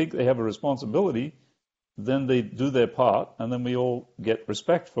 if they think they have a responsibility, then they do their part, and then we all get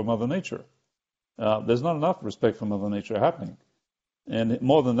respect for Mother Nature. There's not enough respect for Mother Nature happening. And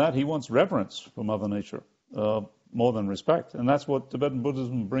more than that, he wants reverence for Mother Nature, more than respect. And that's what Tibetan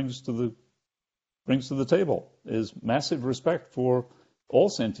Buddhism brings to the table, is massive respect for all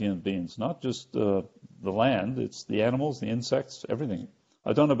sentient beings, not just the land. It's the animals, the insects, everything.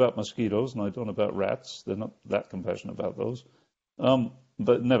 I don't know about mosquitoes, and I don't know about rats. They're not that compassionate about those.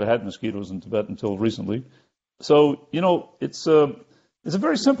 But never had mosquitoes in Tibet until recently. So, it's a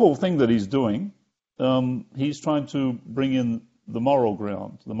very simple thing that he's doing. He's trying to bring in the moral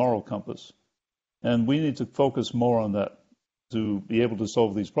ground, the moral compass. And we need to focus more on that to be able to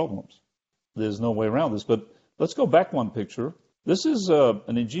solve these problems. There's no way around this. But let's go back one picture. This is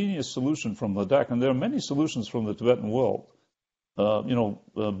an ingenious solution from Ladakh, and there are many solutions from the Tibetan world.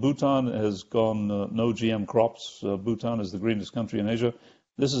 Bhutan has gone no GM crops. Bhutan is the greenest country in Asia.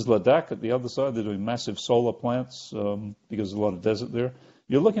 This is Ladakh at the other side. They're doing massive solar plants because there's a lot of desert there.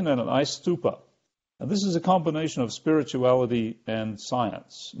 You're looking at an ice stupa. And this is a combination of spirituality and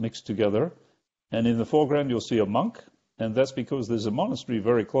science mixed together. And in the foreground, you'll see a monk. And that's because there's a monastery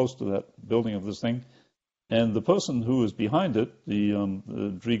very close to that building of this thing. And the person who is behind it, the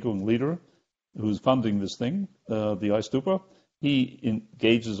Drikung leader, who's funding this thing, the Ice Stupa, he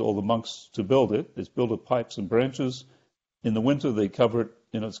engages all the monks to build it. It's built of pipes and branches. In the winter, they cover it,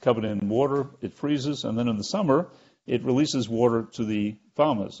 it's covered in water, it freezes, and then in the summer, it releases water to the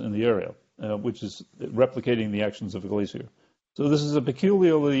farmers in the area, which is replicating the actions of a glacier. So this is a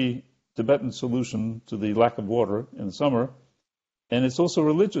peculiarly Tibetan solution to the lack of water in the summer, and it's also a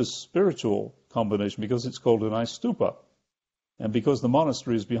religious, spiritual combination because it's called an ice stupa, and because the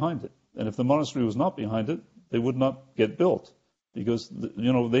monastery is behind it. And if the monastery was not behind it, they would not get built because,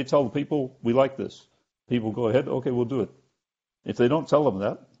 they tell the people, we like this. People go ahead, okay, we'll do it. If they don't tell them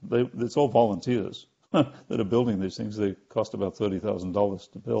that, it's all volunteers that are building these things. They cost about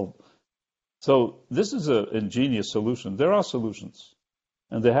 $30,000 to build. So this is an ingenious solution. There are solutions,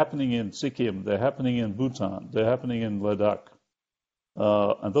 and they're happening in Sikkim, they're happening in Bhutan, they're happening in Ladakh,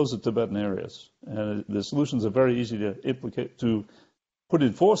 and those are Tibetan areas. And the solutions are very easy to put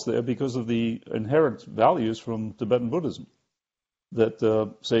in force there because of the inherent values from Tibetan Buddhism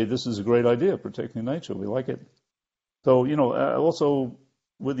that say this is a great idea, protecting nature. We like it. So, also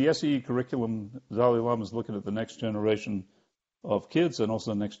with the SEE curriculum, Dalai Lama is looking at the next generation of kids and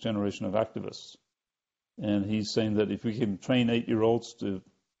also the next generation of activists. And he's saying that if we can train 8-year-olds to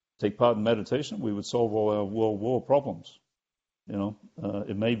take part in meditation, we would solve all our world war problems.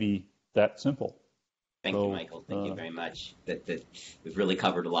 It may be that simple. Thank you, Michael. Thank you very much. That we've really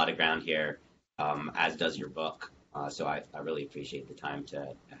covered a lot of ground here, as does your book. So I really appreciate the time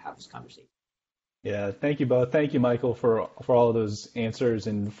to have this conversation. Yeah, thank you both. Thank you, Michael, for all of those answers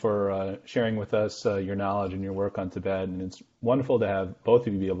and for sharing with us your knowledge and your work on Tibet. And it's wonderful to have both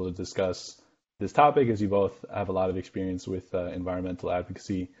of you be able to discuss this topic, as you both have a lot of experience with environmental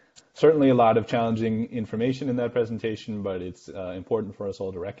advocacy. Certainly a lot of challenging information in that presentation, but it's important for us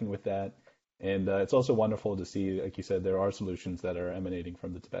all to reckon with that. And it's also wonderful to see, like you said, there are solutions that are emanating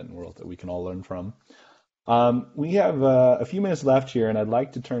from the Tibetan world that we can all learn from. We have a few minutes left here, and I'd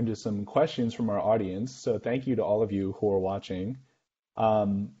like to turn to some questions from our audience. So thank you to all of you who are watching.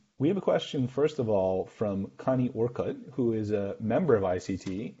 We have a question, first of all, from Connie Orkut, who is a member of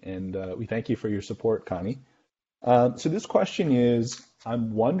ICT, and we thank you for your support, Connie. So this question is,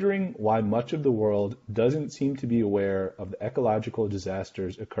 I'm wondering why much of the world doesn't seem to be aware of the ecological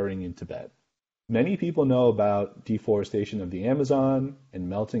disasters occurring in Tibet. Many people know about deforestation of the Amazon and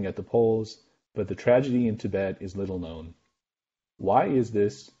melting at the poles, but the tragedy in Tibet is little known. Why is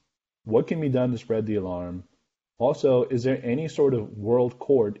this? What can be done to spread the alarm? Also, is there any sort of world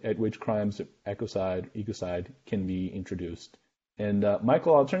court at which crimes of ecocide can be introduced? And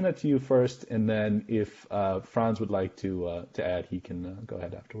Michael, I'll turn that to you first, and then if Franz would like to add, he can go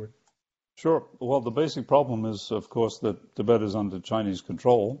ahead afterward. Sure. Well, the basic problem is, of course, that Tibet is under Chinese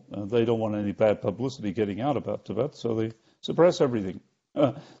control. They don't want any bad publicity getting out about Tibet, so they suppress everything.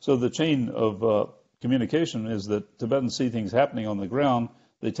 So the chain of communication is that Tibetans see things happening on the ground.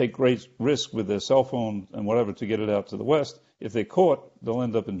 They take great risk with their cell phone and whatever to get it out to the West. If they're caught, they'll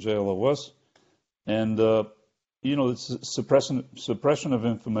end up in jail or worse. And, it's suppression of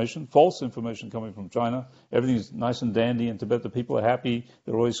information, false information coming from China. Everything's nice and dandy in Tibet. The people are happy.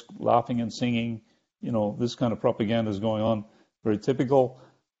 They're always laughing and singing. This kind of propaganda is going on, very typical.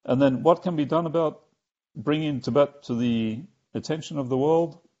 And then what can be done about bringing Tibet to the attention of the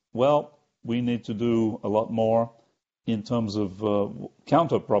world? Well, we need to do a lot more in terms of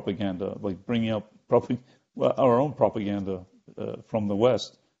counter-propaganda, like bringing up our own propaganda from the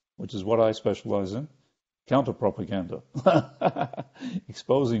West, which is what I specialize in, counter-propaganda,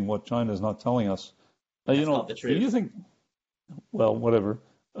 exposing what China is not telling us. That's not the truth. You think, well, whatever,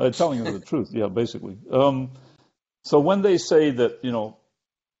 telling us the truth, yeah, basically. So when they say that,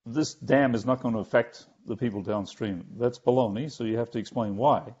 this dam is not going to affect the people downstream, that's baloney, so you have to explain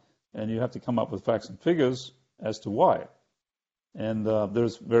why. And you have to come up with facts and figures as to why. And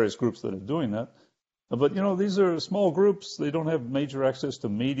there's various groups that are doing that. But, these are small groups. They don't have major access to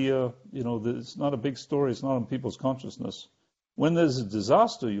media. It's not a big story. It's not in people's consciousness. When there's a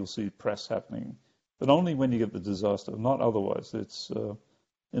disaster, you'll see press happening. But only when you get the disaster, not otherwise. It's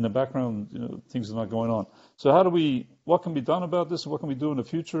in the background, things are not going on. So what can be done about this? What can we do in the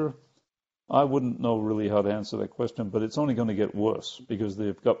future? I wouldn't know really how to answer that question, but it's only going to get worse because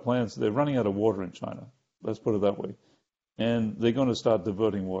they've got plans. They're running out of water in China. Let's put it that way. And they're going to start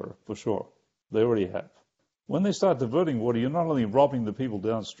diverting water, for sure. They already have. When they start diverting water, you're not only robbing the people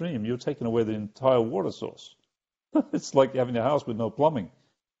downstream, you're taking away the entire water source. It's like having a house with no plumbing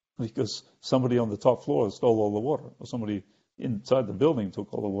because somebody on the top floor stole all the water, or somebody inside the building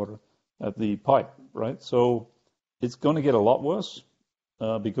took all the water at the pipe, right? So it's going to get a lot worse.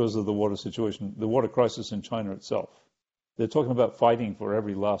 because of the water situation, the water crisis in China itself. They're talking about fighting for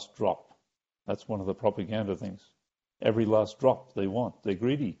every last drop. That's one of the propaganda things. Every last drop they want. They're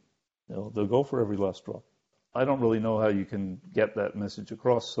greedy. They'll go for every last drop. I don't really know how you can get that message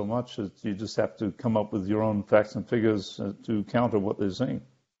across so much. You just have to come up with your own facts and figures to counter what they're saying.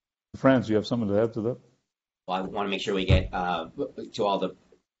 Franz, you have something to add to that? Well, I want to make sure we get to all the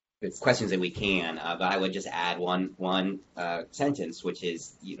questions that we can, but I would just add one sentence, which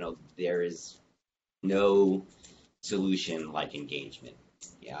is, there is no solution like engagement.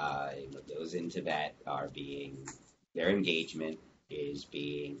 Those in Tibet their engagement is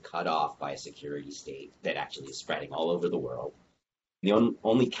being cut off by a security state that actually is spreading all over the world. The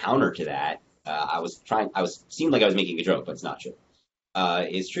only counter to that, seemed like I was making a joke, but it's not true,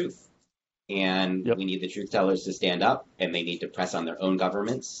 is truth. And we need the truth tellers to stand up, and they need to press on their own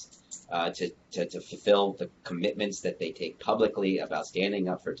governments to fulfill the commitments that they take publicly about standing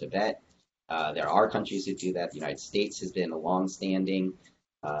up for Tibet. There are countries who do that. The United States has been a long-standing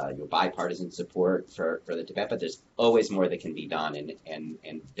bipartisan support for the Tibet, but there's always more that can be done,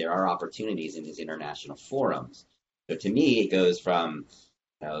 and there are opportunities in these international forums. So to me, it goes from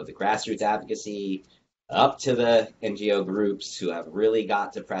the grassroots advocacy up to the NGO groups who have really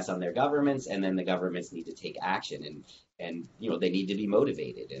got to press on their governments, and then the governments need to take action, and they need to be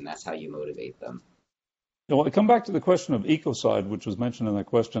motivated, and that's how you motivate them. I come back to the question of ecocide, which was mentioned in that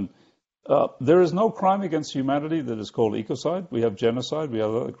question. There is no crime against humanity that is called ecocide. We have genocide, we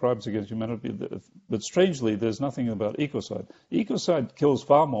have other crimes against humanity, but strangely, there's nothing about ecocide. Ecocide kills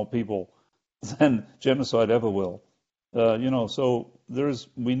far more people than genocide ever will. So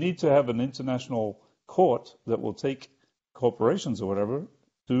we need to have an international court that will take corporations or whatever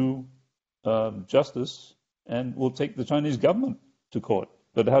to justice, and will take the Chinese government to court.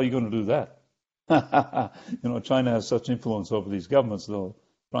 But how are you going to do that? China has such influence over these governments, they'll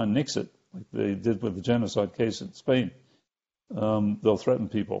try and nix it, like they did with the genocide case in Spain. They'll threaten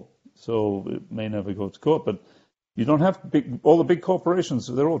people, so it may never go to court. But you don't have all the big corporations.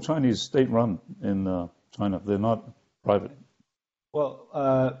 They're all Chinese, state-run in China. They're not private.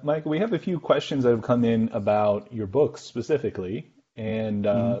 Well, Mike, we have a few questions that have come in about your books specifically, and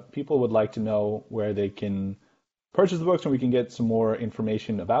people would like to know where they can purchase the books and we can get some more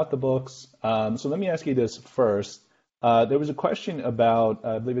information about the books. So let me ask you this first. There was a question about,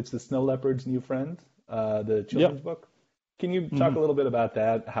 I believe it's The Snow Leopard's New Friend, the children's book. Can you talk a little bit about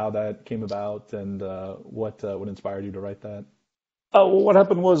that, how that came about, and what inspired you to write that? What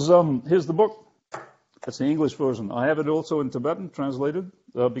happened was, here's the book. That's the English version. I have it also in Tibetan, translated,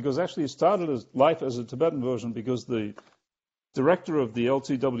 because actually it started as life as a Tibetan version, because the director of the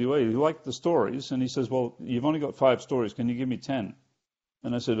LTWA, he liked the stories, and he says, well, you've only got 5 stories. Can you give me 10?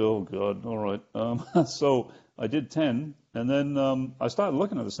 And I said, oh, God, all right. So I did 10, and then I started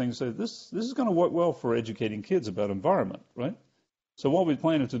looking at this thing and said, this is going to work well for educating kids about environment, right? So what we're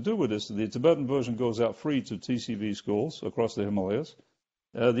planning to do with this, the Tibetan version goes out free to TCV schools across the Himalayas.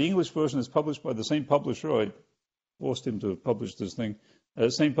 The English version is published by the same publisher. I forced him to publish this thing.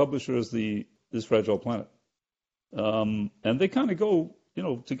 Same publisher as This Fragile Planet. And they kind of go,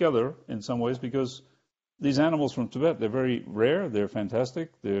 together in some ways, because these animals from Tibet, they're very rare, they're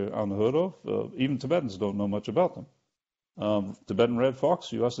fantastic, they're unheard of. Even Tibetans don't know much about them. Tibetan red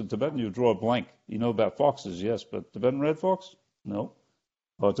fox, you ask a Tibetan, you draw a blank. You know about foxes, yes, but Tibetan red fox? No.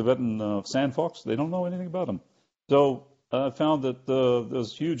 Or Tibetan sand fox? They don't know anything about them. So I found that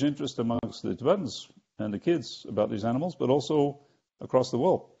there's huge interest amongst the Tibetans and the kids about these animals, but also across the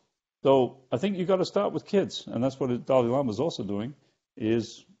world. So I think you've got to start with kids, and that's what Dalai Lama is also doing,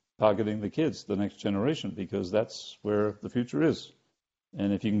 is targeting the kids, the next generation, because that's where the future is.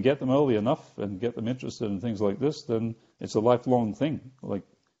 And if you can get them early enough and get them interested in things like this, then it's a lifelong thing. Like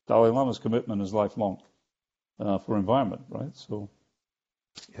Dalai Lama's commitment is lifelong for environment, right? So.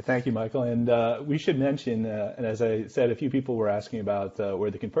 Yeah, thank you, Michael. And we should mention, and as I said, a few people were asking about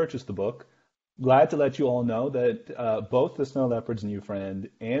where they can purchase the book. Glad to let you all know that both The Snow Leopard's New Friend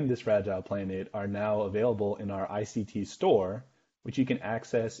and This Fragile Planet are now available in our ICT store, which you can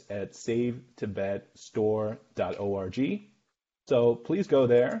access at savetibetstore.org. So please go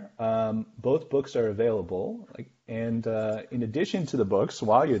there. Both books are available. And in addition to the books,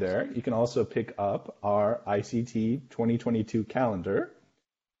 while you're there, you can also pick up our ICT 2022 calendar,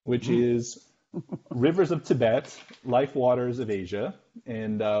 which is Rivers of Tibet, Life Waters of Asia.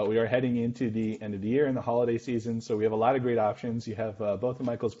 And we are heading into the end of the year and the holiday season, so we have a lot of great options. You have both of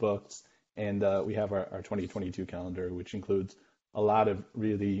Michael's books, and we have our 2022 calendar, which includes a lot of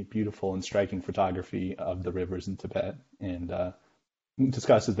really beautiful and striking photography of the rivers in Tibet, and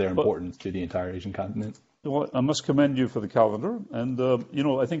discusses their importance to the entire Asian continent. well, I must commend you for the calendar. And,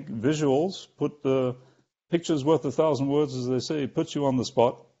 I think visuals put the pictures worth 1,000 words, as they say. It puts you on the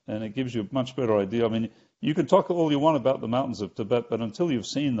spot, and it gives you a much better idea. I mean, you can talk all you want about the mountains of Tibet, but until you've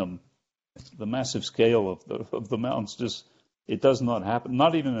seen them, the massive scale of the mountains just, it does not happen.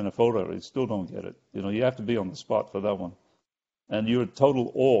 Not even in a photo, you still don't get it. You have to be on the spot for that one. And you're in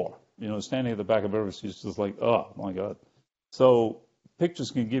total awe. Standing at the back of Everest, you're just like, oh, my God. So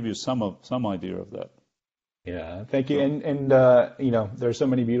pictures can give you some idea of that. Yeah, thank you. And there's so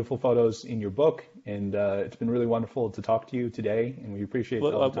many beautiful photos in your book, and it's been really wonderful to talk to you today, and we appreciate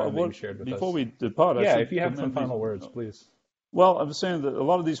all the time that you shared with us. Before we depart, if you have some final words, please. Well, I was saying that a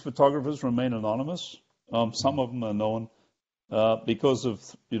lot of these photographers remain anonymous. Some of them are known because of,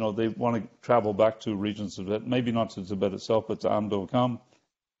 they want to travel back to regions of Tibet, maybe not to Tibet itself, but to Amdo Kham,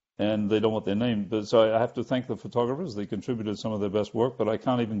 and they don't want their name. But so I have to thank the photographers. They contributed some of their best work, but I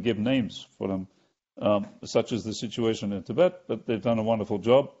can't even give names for them. Such as the situation in Tibet, but they've done a wonderful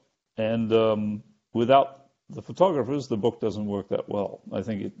job. And without the photographers, the book doesn't work that well. I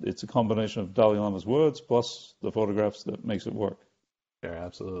think it's a combination of Dalai Lama's words plus the photographs that makes it work. Sure,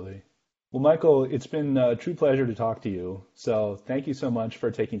 absolutely. Well, Michael, it's been a true pleasure to talk to you. So thank you so much for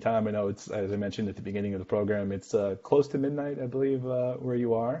taking time. I know it's, as I mentioned at the beginning of the program, it's close to midnight, I believe, where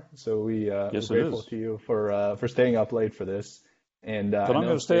you are. So we're grateful to you for staying up late for this. And but I'm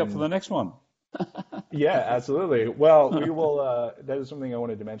going to stay up for the next one. Yeah, absolutely. Well, we will. That is something I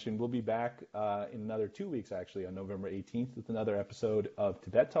wanted to mention. We'll be back in another 2 weeks, actually, on November 18th with another episode of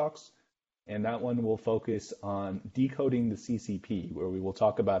Tibet Talks. And that one will focus on decoding the CCP, where we will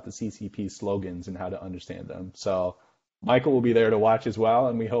talk about the CCP slogans and how to understand them. So Michael will be there to watch as well,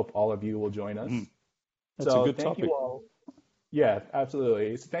 and we hope all of you will join us. That's a good topic. You all. Yeah,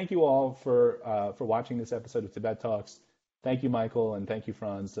 absolutely. So thank you all for watching this episode of Tibet Talks. Thank you, Michael, and thank you,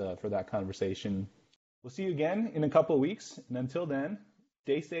 Franz, for that conversation. We'll see you again in a couple of weeks. And until then,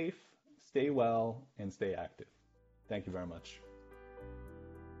 stay safe, stay well, and stay active. Thank you very much.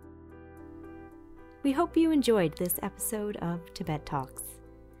 We hope you enjoyed this episode of Tibet Talks.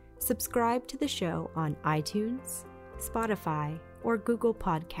 Subscribe to the show on iTunes, Spotify, or Google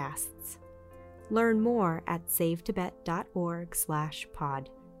Podcasts. Learn more at savetibet.org/pod.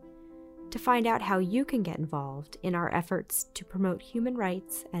 To find out how you can get involved in our efforts to promote human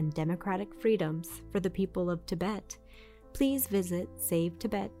rights and democratic freedoms for the people of Tibet, please visit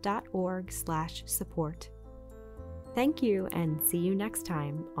savetibet.org/support. Thank you, and see you next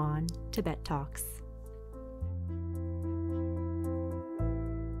time on Tibet Talks.